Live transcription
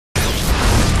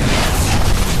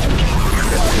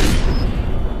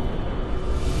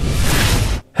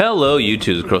Hello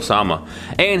YouTube, it's Kurosama,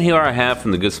 and here I have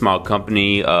from the GoodSmile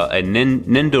company a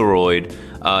Nendoroid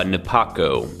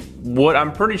Nipako. What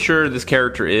I'm pretty sure this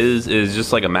character is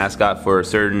just like a mascot for a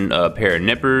certain pair of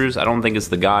nippers. I don't think it's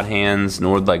the God Hands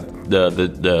nor like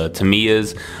the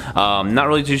Tamiyas. Not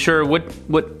really too sure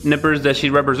what nippers that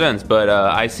she represents, but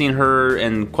I've seen her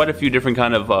in quite a few different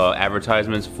kind of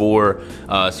advertisements for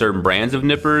certain brands of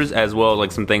nippers, as well as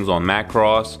like some things on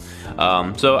Macross.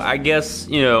 So I guess,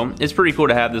 you know, it's pretty cool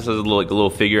to have this as a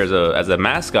little figure as a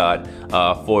mascot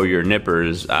for your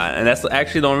nippers, and that's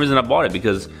actually the only reason I bought it,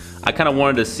 because I kind of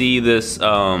wanted to see this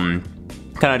kind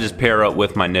of just pair up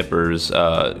with my nippers.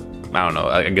 I don't know,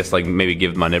 I guess like maybe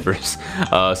give my nippers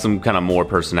some kind of more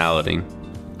personality.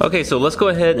 Okay, so let's go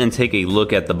ahead and take a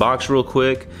look at the box real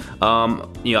quick. You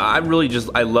know, I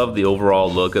love the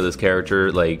overall look of this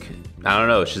character. Like, I don't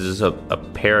know, she's just a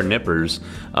pair of nippers.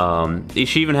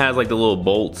 She even has like the little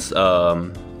bolts,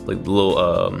 like the little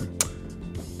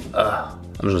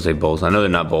I'm just gonna say bolts. I know they're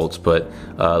not bolts, but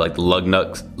like the lug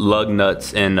nuts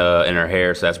in her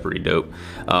hair, so that's pretty dope.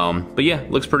 But yeah,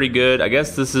 looks pretty good. I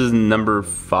guess this is number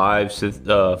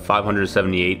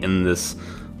 578 in this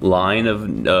line of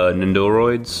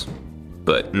Nendoroids,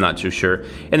 but I'm not too sure.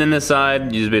 And then this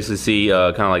side, you just basically see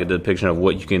kind of like a depiction of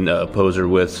what you can pose her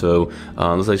with. So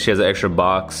looks like she has an extra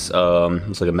box,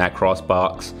 looks like a Macross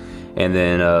box, and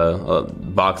then a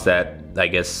box that I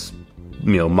guess,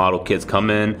 you know, model kits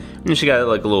come in, and she got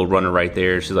like a little runner right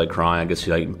there. She's like crying. I guess she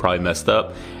like probably messed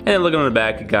up. And then looking on the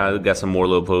back, you got some more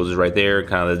little poses right there,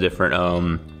 kind of the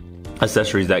different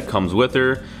accessories that comes with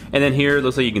her. And then here it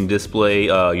looks like you can display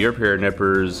your pair of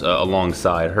nippers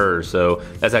alongside her. So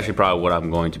that's actually probably what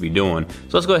I'm going to be doing.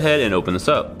 So let's go ahead and open this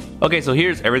up. Okay, so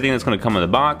here's everything that's going to come in the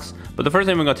box, but the first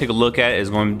thing we're going to take a look at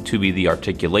is going to be the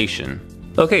articulation.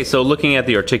 Okay, so looking at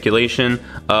the articulation,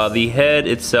 the head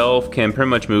itself can pretty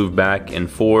much move back and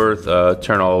forth,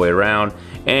 turn all the way around,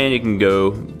 and you can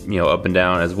go, you know, up and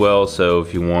down as well. So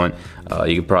if you want,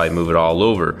 you could probably move it all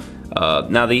over.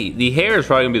 Now the hair is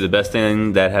probably gonna be the best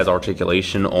thing that has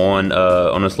articulation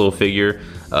on this little figure.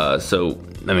 So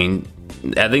I mean,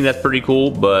 I think that's pretty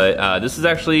cool. But this is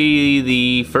actually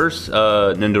the first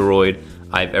Nendoroid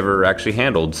I've ever actually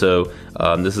handled, so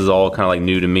this is all kind of like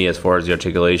new to me as far as the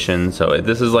articulation. So if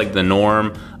this is like the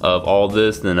norm of all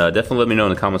this, then definitely let me know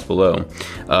in the comments below.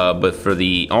 But for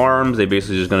the arms, they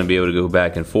basically just going to be able to go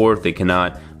back and forth. They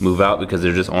cannot move out because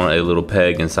they're just on a little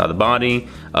peg inside the body.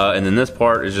 And then this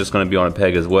part is just going to be on a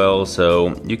peg as well,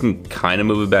 so you can kind of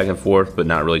move it back and forth, but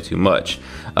not really too much.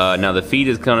 Now the feet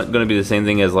is kind of going to be the same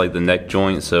thing as like the neck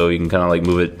joint, so you can kind of like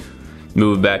move it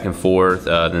back and forth.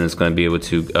 Then it's going to be able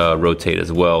to rotate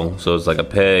as well. So it's like a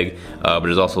peg, but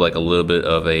there's also like a little bit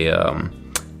of a kind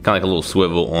of like a little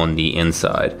swivel on the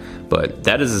inside. But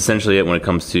that is essentially it when it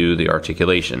comes to the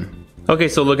articulation. Okay,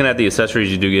 so looking at the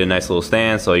accessories, you do get a nice little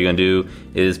stand. So all you're gonna do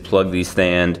is plug the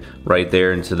stand right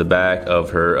there into the back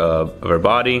of her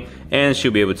body, and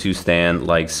she'll be able to stand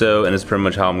like so. And it's pretty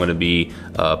much how I'm gonna be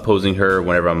posing her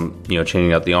whenever I'm, you know,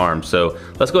 changing out the arms. So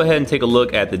let's go ahead and take a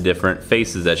look at the different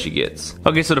faces that she gets.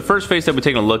 Okay, so the first face that we're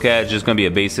taking a look at is just gonna be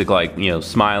a basic, like, you know,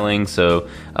 smiling. So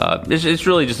it's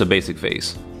really just a basic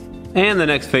face. And the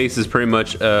next face is pretty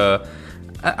much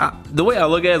the way I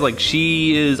look at it is like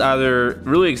she is either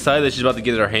really excited that she's about to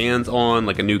get her hands on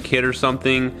like a new kit or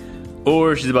something,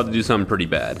 or she's about to do something pretty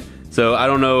bad. So I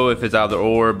don't know if it's either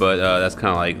or, but that's kind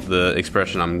of like the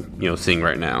expression I'm, you know, seeing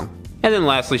right now. And then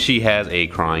lastly, she has a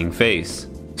crying face.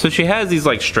 So she has these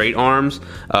like straight arms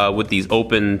with these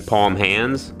open palm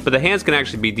hands, but the hands can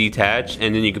actually be detached,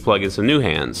 and then you can plug in some new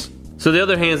hands. So the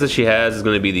other hands that she has is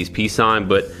going to be these peace sign,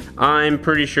 but I'm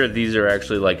pretty sure these are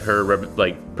actually like her,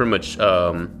 like pretty much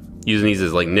using these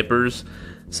as like nippers.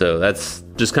 So that's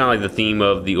just kind of like the theme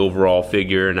of the overall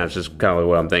figure, and that's just kind of like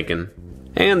what I'm thinking.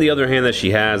 And the other hand that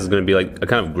she has is going to be like a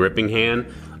kind of gripping hand,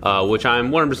 which I'm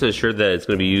 100% sure that it's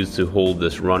going to be used to hold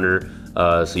this runner.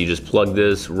 So you just plug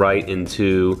this right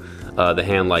into the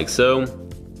hand like so,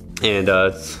 and I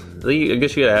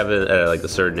guess you gotta have it at like a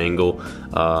certain angle,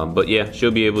 but yeah,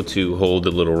 she'll be able to hold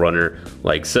the little runner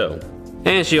like so.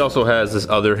 And she also has this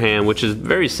other hand, which is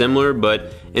very similar,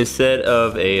 but instead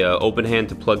of a open hand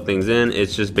to plug things in,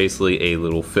 it's just basically a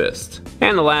little fist.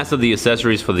 And the last of the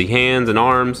accessories for the hands and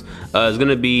arms is going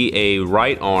to be a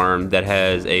right arm that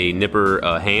has a nipper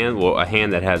hand, or a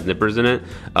hand that has nippers in it.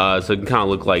 So it can kind of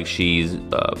look like she's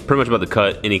pretty much about to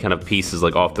cut any kind of pieces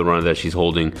like off the runner that she's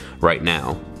holding right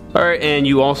now. Alright, and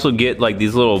you also get like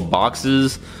these little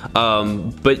boxes,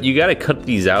 but you gotta cut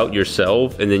these out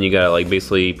yourself, and then you gotta like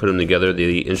basically put them together.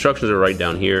 The instructions are right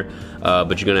down here,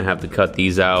 but you're gonna have to cut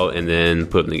these out and then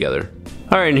put them together.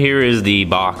 All right, and here is the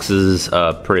boxes.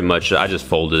 Pretty much, I just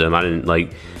folded them. I didn't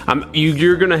like.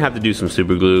 You're gonna have to do some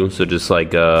super glue. So just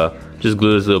like just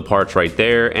glue those little parts right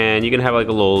there, and you can have like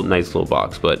a nice little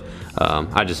box. But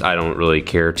I don't really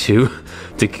care to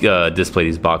display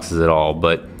these boxes at all.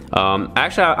 But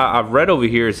actually, I've read over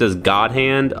here it says God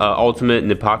Hand Ultimate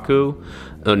Nipako.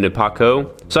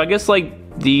 So I guess like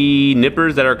the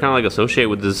nippers that are kind of like associated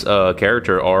with this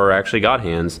character are actually God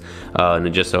Hands, and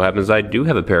it just so happens I do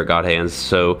have a pair of God Hands.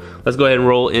 So let's go ahead and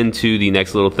roll into the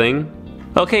next little thing.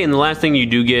 Okay, and the last thing you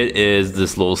do get is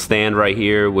this little stand right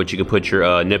here, which you can put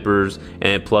your nippers, and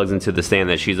it plugs into the stand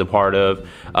that she's a part of.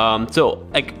 So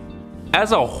like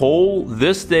as a whole,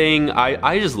 this thing I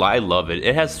love it.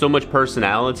 It has so much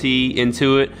personality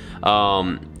into it.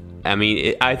 I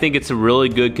mean, I think it's a really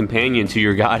good companion to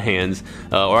your God Hands,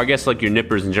 or I guess like your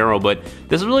nippers in general, but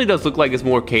this really does look like it's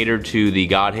more catered to the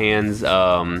God Hands.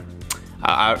 I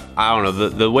don't know,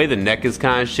 the way the neck is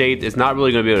kind of shaped, it's not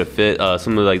really going to be able to fit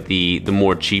some of like the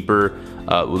more cheap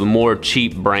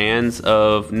brands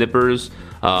of nippers,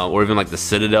 or even like the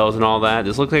Citadels and all that.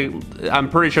 This looks like, I'm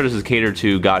pretty sure this is catered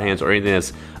to God Hands or anything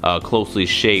that's closely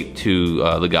shaped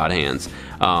to the God Hands.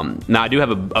 Now I do have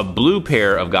a blue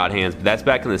pair of God Hands, but that's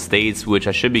back in the States, which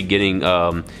I should be getting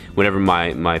whenever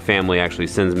my family actually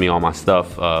sends me all my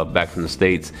stuff back from the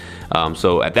States.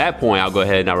 So at that point, I'll go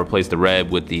ahead and I'll replace the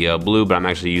red with the blue, but I'm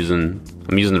actually using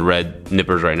the red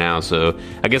nippers right now. So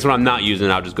I guess when I'm not using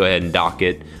it, I'll just go ahead and dock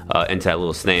it into that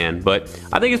little stand. But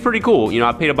I think it's pretty cool. You know,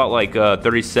 I paid about like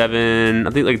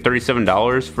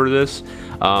 $37 for this.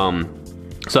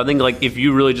 So I think like if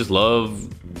you really just love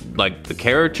like the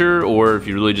character, or if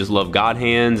you really just love God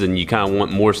Hands and you kind of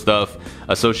want more stuff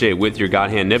associated with your God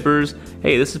Hand nippers,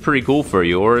 hey, this is pretty cool for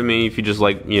you. Or I mean, if you just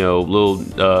like, you know, little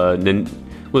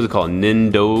what's it called,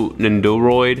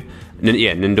 Nendoroid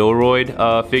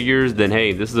figures, then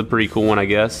hey, this is a pretty cool one, I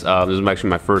guess. This is actually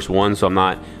my first one, so I'm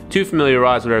not too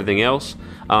familiarized with everything else.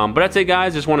 But that's it,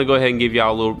 guys. Just want to go ahead and give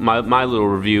y'all my little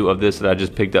review of this that I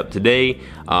just picked up today.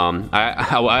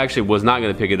 I actually was not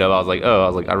going to pick it up. I was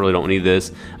like, I really don't need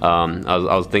this.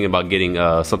 I was thinking about getting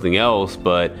something else,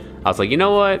 but I was like, you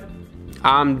know what?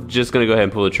 I'm just going to go ahead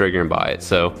and pull the trigger and buy it.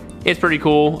 So it's pretty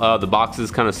cool. The boxes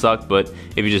kind of suck, but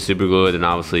if you just super glue it, then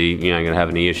obviously you're not going to have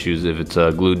any issues if it's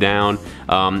glued down.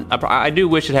 I do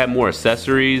wish it had more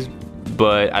accessories,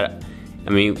 but I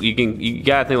mean, you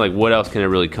gotta think like, what else can it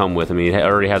really come with? I mean, it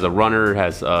already has a runner, it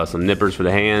has some nippers for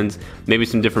the hands, maybe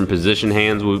some different position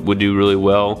hands would do really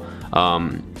well.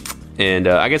 And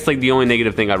I guess like the only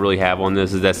negative thing I really have on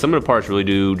this is that some of the parts really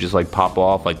do just like pop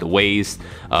off, like the waist,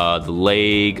 the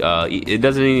leg. It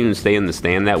doesn't even stay in the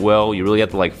stand that well. You really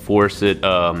have to like force it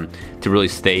to really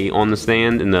stay on the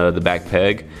stand in the back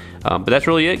peg. But that's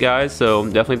really it, guys. So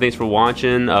definitely thanks for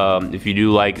watching. If you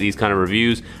do like these kind of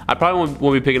reviews, I probably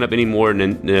won't be picking up any more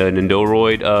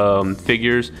Nendoroid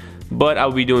figures, but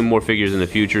I'll be doing more figures in the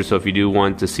future. So if you do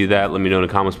want to see that, let me know in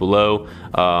the comments below.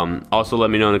 Also, let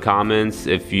me know in the comments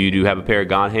if you do have a pair of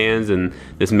God Hands and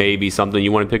this may be something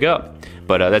you want to pick up.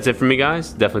 But that's it for me,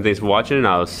 guys. Definitely thanks for watching, and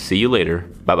I'll see you later.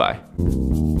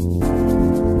 Bye-bye.